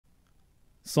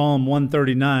Psalm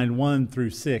 139, 1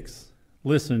 through 6.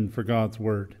 Listen for God's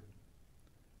word.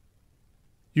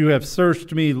 You have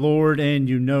searched me, Lord, and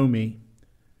you know me.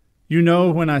 You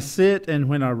know when I sit and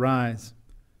when I rise.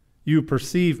 You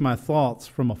perceive my thoughts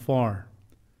from afar.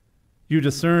 You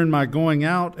discern my going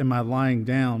out and my lying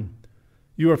down.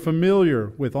 You are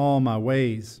familiar with all my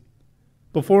ways.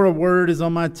 Before a word is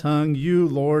on my tongue, you,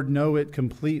 Lord, know it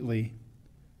completely.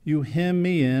 You hem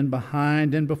me in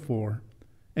behind and before,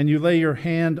 and you lay your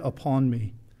hand upon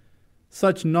me.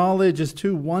 Such knowledge is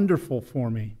too wonderful for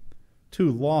me, too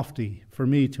lofty for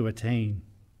me to attain.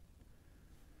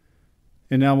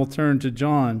 And now we'll turn to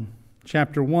John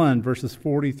chapter 1, verses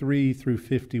 43 through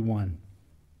 51.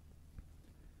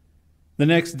 The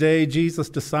next day, Jesus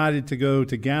decided to go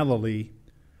to Galilee.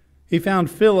 He found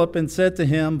Philip and said to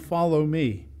him, "Follow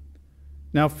me."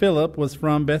 Now Philip was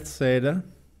from Bethsaida,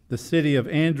 the city of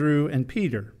Andrew and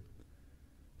Peter.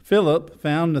 Philip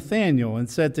found Nathanael and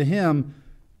said to him,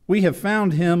 "We have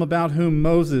found him about whom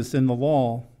Moses in the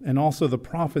law and also the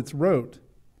prophets wrote,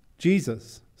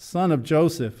 Jesus, son of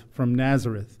Joseph from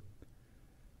Nazareth."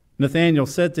 Nathanael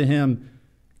said to him,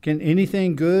 "Can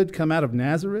anything good come out of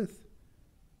Nazareth?"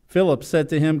 Philip said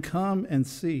to him, "Come and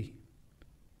see."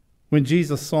 When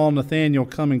Jesus saw Nathanael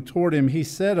coming toward him, he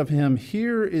said of him,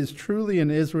 "Here is truly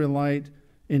an Israelite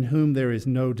in whom there is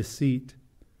no deceit."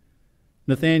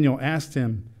 Nathanael asked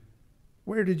him,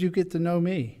 "Where did you get to know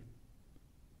me?"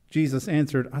 Jesus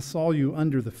answered, "I saw you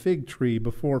under the fig tree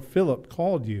before Philip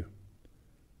called you."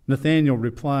 Nathanael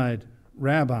replied,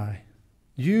 "Rabbi,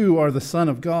 you are the Son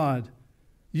of God.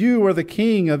 You are the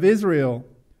King of Israel."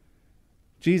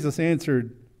 Jesus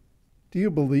answered, "Do you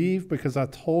believe because I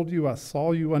told you I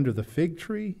saw you under the fig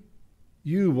tree?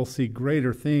 You will see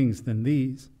greater things than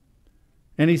these."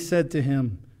 And he said to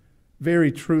him,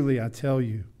 "Very truly I tell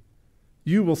you,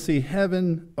 you will see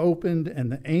heaven opened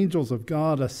and the angels of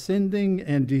God ascending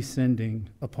and descending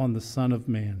upon the Son of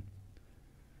Man."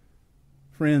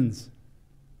 Friends,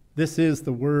 this is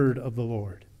the word of the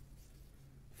Lord.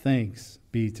 Thanks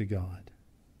be to God.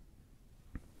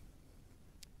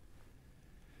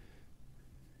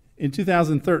 In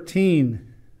 2013,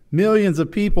 millions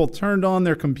of people turned on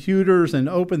their computers and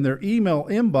opened their email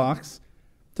inbox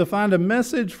to find a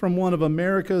message from one of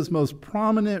America's most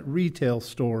prominent retail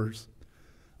stores,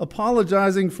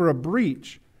 apologizing for a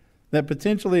breach that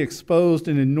potentially exposed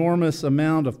an enormous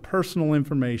amount of personal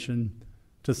information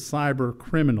to cyber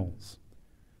criminals.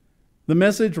 The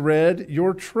message read,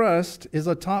 "Your trust is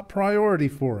a top priority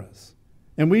for us,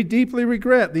 and we deeply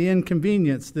regret the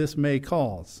inconvenience this may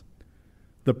cause.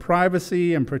 The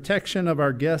privacy and protection of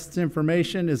our guests'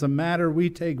 information is a matter we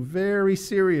take very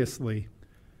seriously,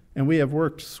 and we have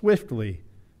worked swiftly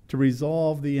to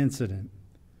resolve the incident."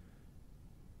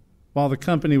 While the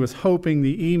company was hoping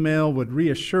the email would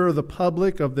reassure the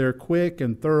public of their quick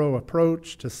and thorough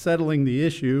approach to settling the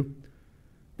issue,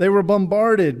 they were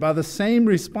bombarded by the same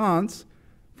response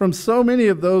from so many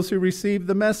of those who received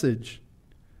the message.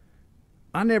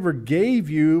 "I never gave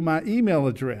you my email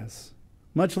address,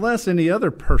 much less any other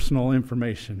personal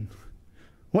information.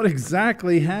 What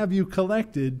exactly have you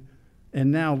collected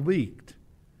and now leaked?"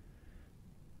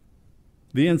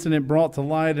 The incident brought to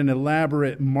light an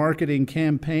elaborate marketing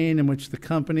campaign in which the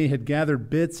company had gathered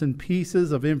bits and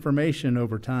pieces of information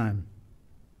over time,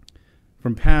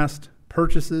 from past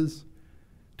purchases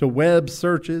to web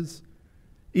searches,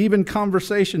 even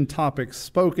conversation topics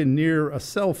spoken near a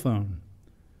cell phone,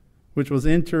 which was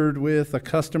entered with a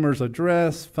customer's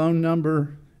address, phone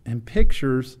number, and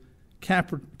pictures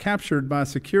captured by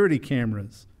security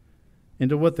cameras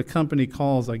into what the company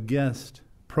calls a guest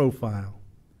profile.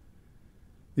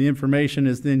 The information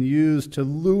is then used to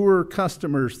lure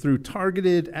customers through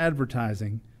targeted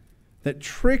advertising that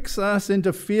tricks us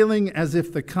into feeling as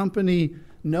if the company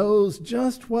knows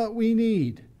just what we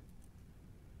need.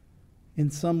 In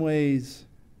some ways,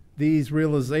 these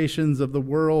realizations of the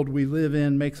world we live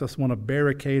in makes us want to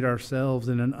barricade ourselves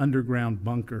in an underground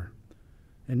bunker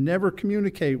and never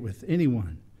communicate with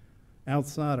anyone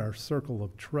outside our circle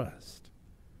of trust.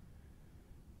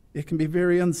 It can be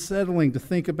very unsettling to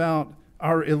think about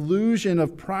our illusion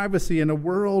of privacy in a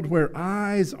world where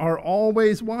eyes are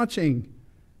always watching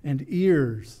and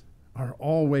ears are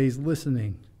always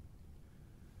listening.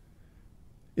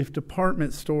 If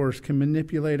department stores can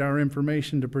manipulate our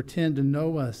information to pretend to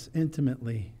know us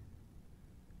intimately,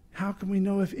 how can we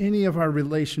know if any of our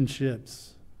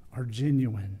relationships are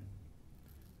genuine?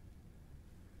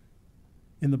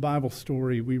 In the Bible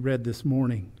story we read this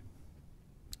morning,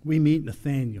 we meet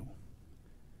Nathanael.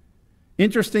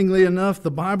 Interestingly enough,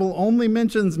 the Bible only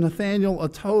mentions Nathanael a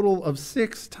total of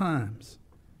 6 times,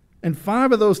 and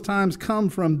 5 of those times come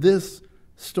from this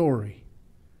story.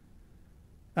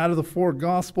 Out of the 4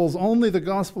 Gospels, only the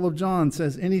Gospel of John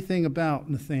says anything about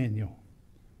Nathanael.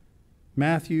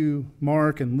 Matthew,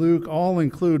 Mark, and Luke all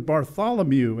include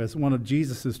Bartholomew as one of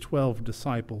Jesus' 12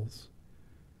 disciples.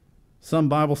 Some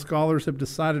Bible scholars have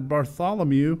decided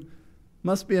Bartholomew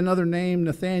must be another name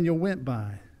Nathanael went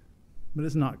by, but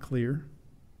it's not clear.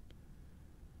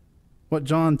 What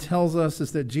John tells us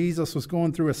is that Jesus was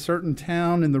going through a certain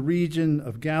town in the region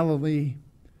of Galilee,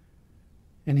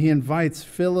 and he invites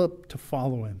Philip to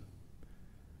follow him.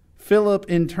 Philip,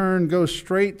 in turn, goes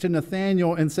straight to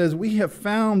Nathanael and says, "We have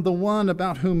found the one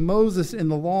about whom Moses in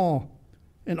the law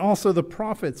and also the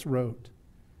prophets wrote,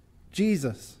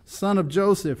 Jesus, son of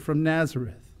Joseph from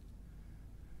Nazareth."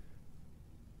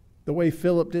 The way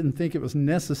Philip didn't think it was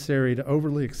necessary to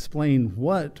overly explain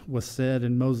what was said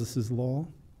in Moses' law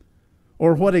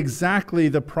or what exactly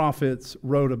the prophets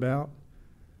wrote about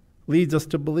leads us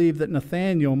to believe that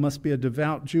Nathanael must be a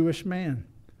devout Jewish man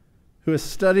who has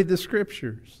studied the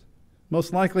Scriptures,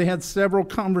 most likely had several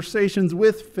conversations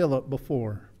with Philip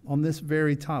before on this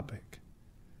very topic.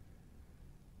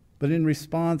 But in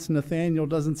response, Nathanael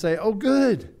doesn't say, "Oh,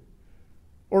 good,"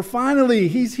 or "Finally,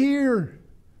 he's here."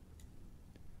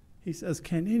 He says,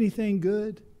 "Can anything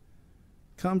good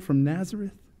come from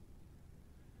Nazareth?"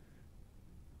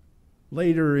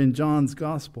 Later in John's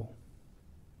Gospel,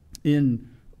 in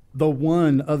the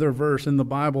one other verse in the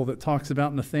Bible that talks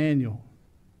about Nathanael,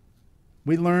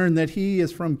 we learn that he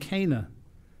is from Cana,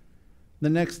 the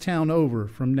next town over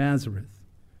from Nazareth.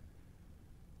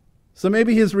 So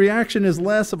maybe his reaction is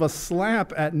less of a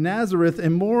slap at Nazareth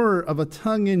and more of a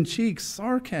tongue-in-cheek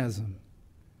sarcasm.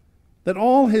 That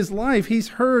all his life he's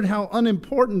heard how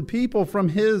unimportant people from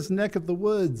his neck of the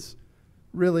woods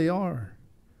really are.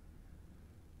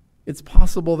 It's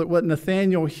possible that what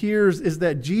Nathanael hears is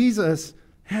that Jesus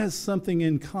has something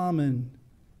in common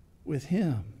with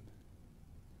him.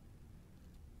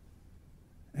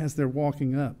 As they're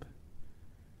walking up,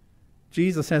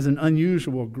 Jesus has an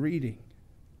unusual greeting.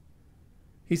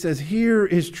 He says, "Here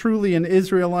is truly an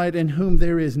Israelite in whom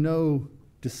there is no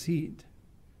deceit."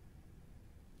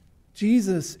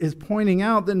 Jesus is pointing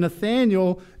out that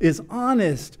Nathanael is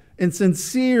honest and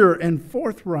sincere and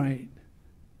forthright.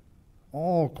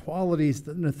 All qualities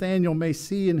that Nathanael may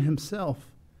see in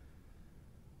himself,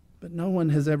 but no one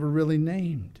has ever really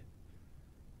named.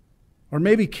 Or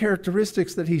maybe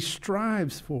characteristics that he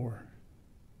strives for.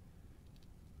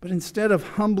 But instead of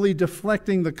humbly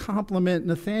deflecting the compliment,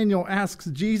 Nathanael asks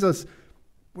Jesus,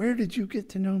 "Where did you get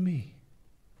to know me?"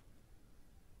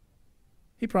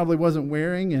 He probably wasn't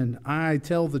wearing an "I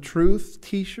tell the truth"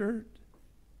 t-shirt.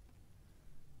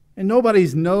 And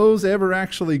nobody's nose ever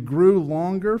actually grew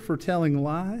longer for telling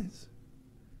lies.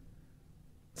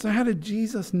 So how did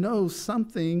Jesus know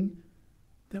something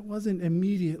that wasn't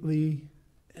immediately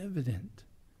evident?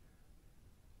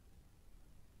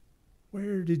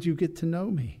 "Where did you get to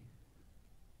know me?"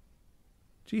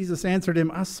 Jesus answered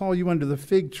him, "I saw you under the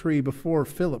fig tree before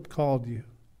Philip called you."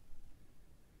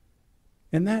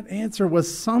 And that answer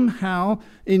was somehow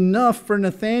enough for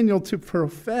Nathanael to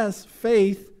profess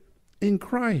faith in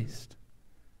Christ.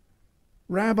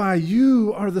 "Rabbi,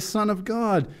 you are the Son of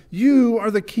God. You are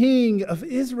the King of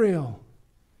Israel."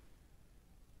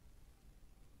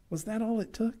 Was that all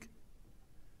it took?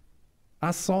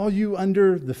 "I saw you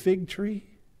under the fig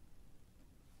tree"?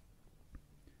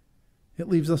 It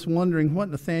leaves us wondering what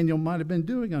Nathanael might have been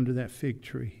doing under that fig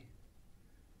tree.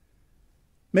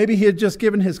 Maybe he had just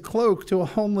given his cloak to a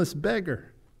homeless beggar.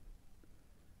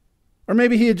 Or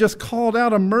maybe he had just called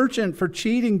out a merchant for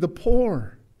cheating the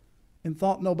poor and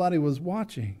thought nobody was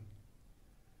watching.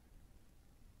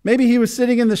 Maybe he was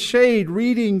sitting in the shade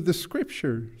reading the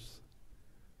Scriptures.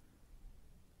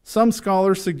 Some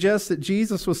scholars suggest that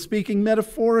Jesus was speaking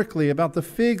metaphorically about the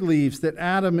fig leaves that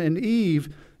Adam and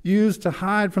Eve used to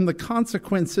hide from the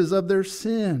consequences of their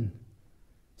sin.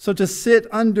 So to sit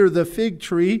under the fig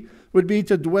tree would be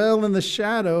to dwell in the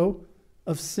shadow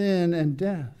of sin and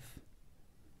death.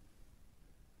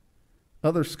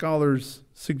 Other scholars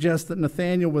suggest that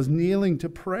Nathanael was kneeling to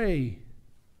pray,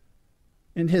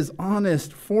 and his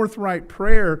honest, forthright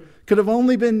prayer could have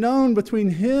only been known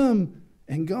between him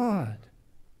and God.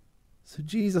 So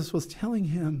Jesus was telling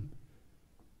him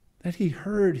that he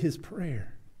heard his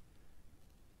prayer.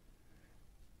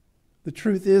 The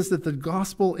truth is that the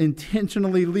gospel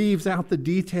intentionally leaves out the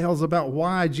details about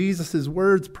why Jesus'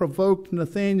 words provoked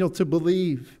Nathanael to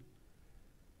believe.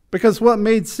 Because what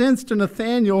made sense to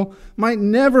Nathanael might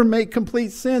never make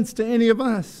complete sense to any of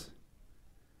us.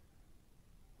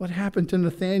 What happened to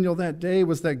Nathanael that day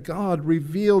was that God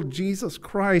revealed Jesus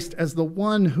Christ as the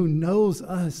one who knows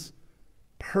us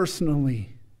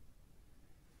personally.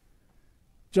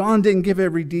 John didn't give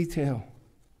every detail,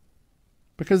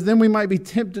 because then we might be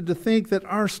tempted to think that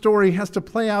our story has to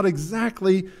play out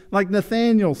exactly like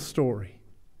Nathanael's story.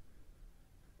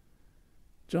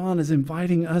 John is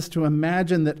inviting us to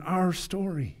imagine that our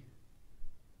story,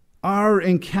 our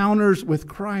encounters with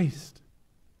Christ,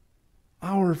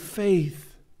 our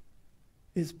faith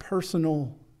is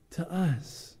personal to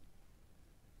us.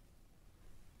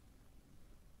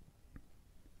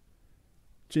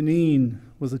 Janine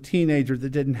was a teenager that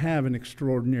didn't have an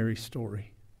extraordinary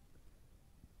story.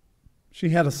 She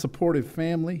had a supportive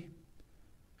family.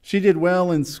 She did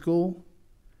well in school.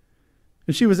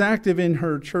 And she was active in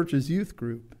her church's youth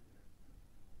group.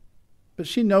 But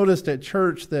she noticed at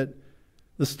church that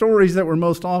the stories that were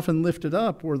most often lifted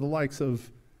up were the likes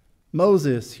of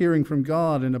Moses hearing from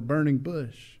God in a burning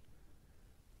bush,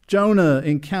 Jonah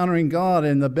encountering God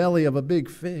in the belly of a big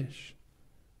fish,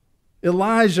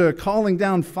 Elijah calling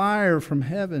down fire from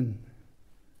heaven,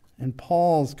 and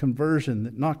Paul's conversion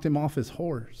that knocked him off his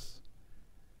horse.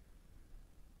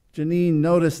 Janine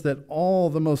noticed that all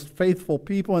the most faithful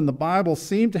people in the Bible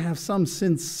seemed to have some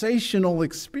sensational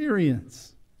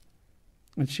experience.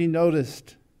 And she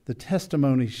noticed the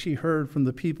testimonies she heard from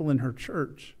the people in her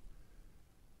church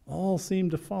all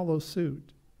seemed to follow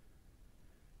suit.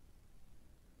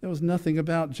 There was nothing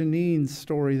about Janine's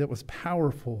story that was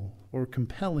powerful or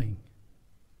compelling.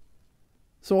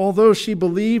 So although she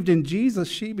believed in Jesus,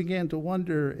 she began to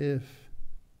wonder if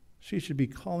she should be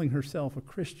calling herself a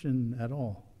Christian at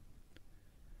all.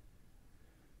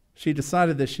 She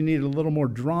decided that she needed a little more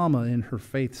drama in her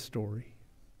faith story.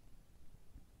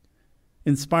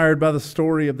 Inspired by the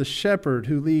story of the shepherd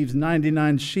who leaves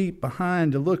 99 sheep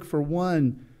behind to look for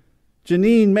one,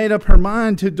 Janine made up her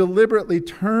mind to deliberately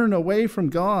turn away from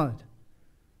God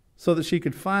so that she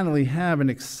could finally have an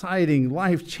exciting,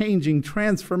 life-changing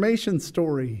transformation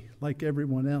story like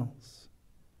everyone else.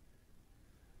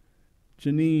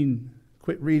 Janine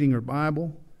quit reading her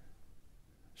Bible.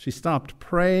 She stopped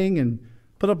praying and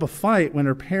put up a fight when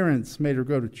her parents made her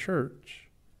go to church.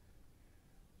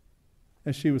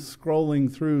 As she was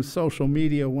scrolling through social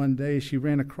media one day, she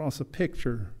ran across a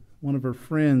picture one of her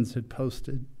friends had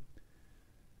posted.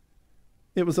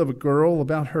 It was of a girl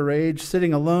about her age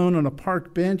sitting alone on a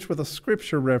park bench with a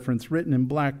scripture reference written in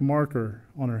black marker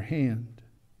on her hand.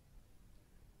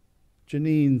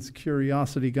 Janine's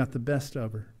curiosity got the best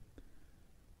of her.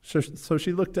 So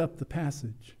she looked up the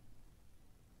passage.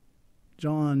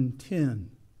 John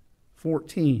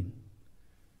 10:14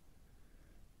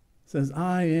 says,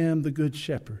 "I am the good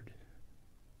shepherd.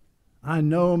 I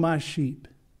know my sheep,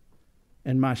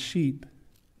 and my sheep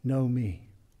know me."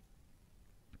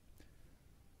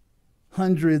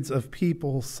 Hundreds of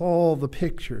people saw the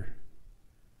picture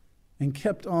and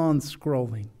kept on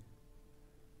scrolling.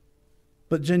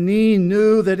 But Janine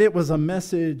knew that it was a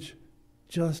message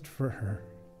just for her.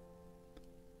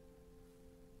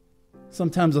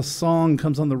 Sometimes a song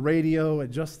comes on the radio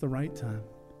at just the right time.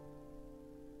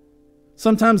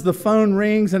 Sometimes the phone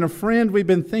rings and a friend we've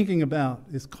been thinking about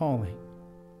is calling.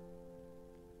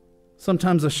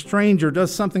 Sometimes a stranger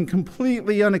does something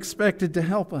completely unexpected to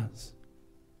help us.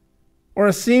 Or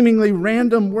a seemingly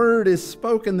random word is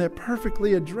spoken that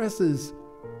perfectly addresses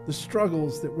the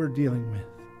struggles that we're dealing with.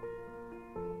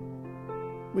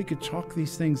 We could chalk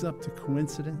these things up to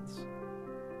coincidence,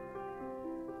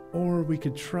 or we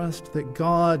could trust that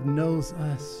God knows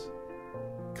us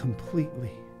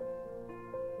completely.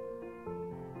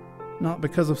 Not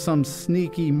because of some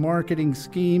sneaky marketing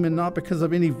scheme and not because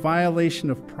of any violation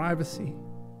of privacy,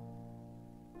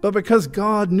 but because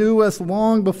God knew us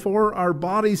long before our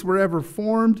bodies were ever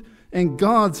formed, and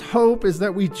God's hope is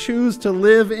that we choose to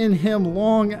live in Him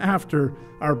long after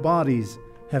our bodies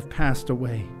have passed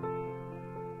away.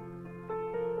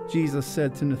 Jesus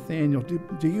said to Nathanael,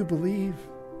 do you believe?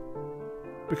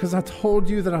 Because I told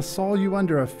you that I saw you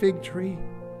under a fig tree.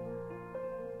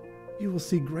 You will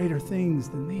see greater things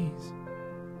than these.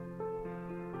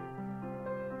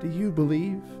 Do you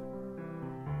believe?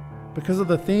 Because of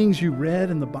the things you read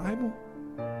in the Bible?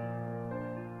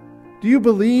 Do you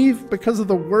believe because of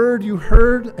the word you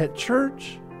heard at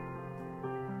church?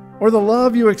 Or the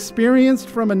love you experienced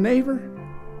from a neighbor?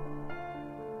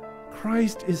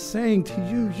 Christ is saying to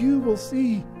you, you will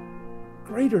see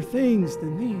greater things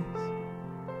than these.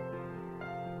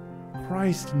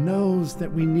 Christ knows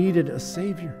that we needed a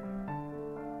Savior.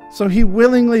 So He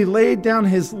willingly laid down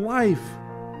His life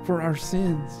for our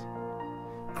sins.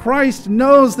 Christ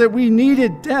knows that we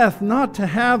needed death not to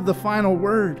have the final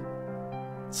word.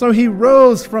 So He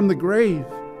rose from the grave.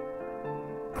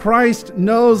 Christ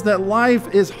knows that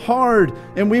life is hard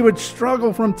and we would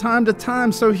struggle from time to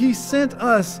time. So He sent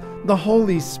us the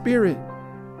Holy Spirit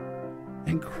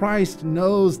And Christ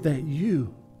knows that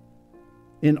you,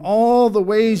 in all the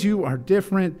ways you are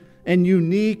different and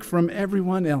unique from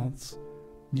everyone else,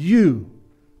 you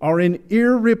are an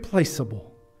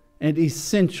irreplaceable and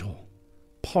essential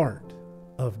part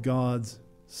of God's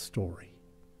story.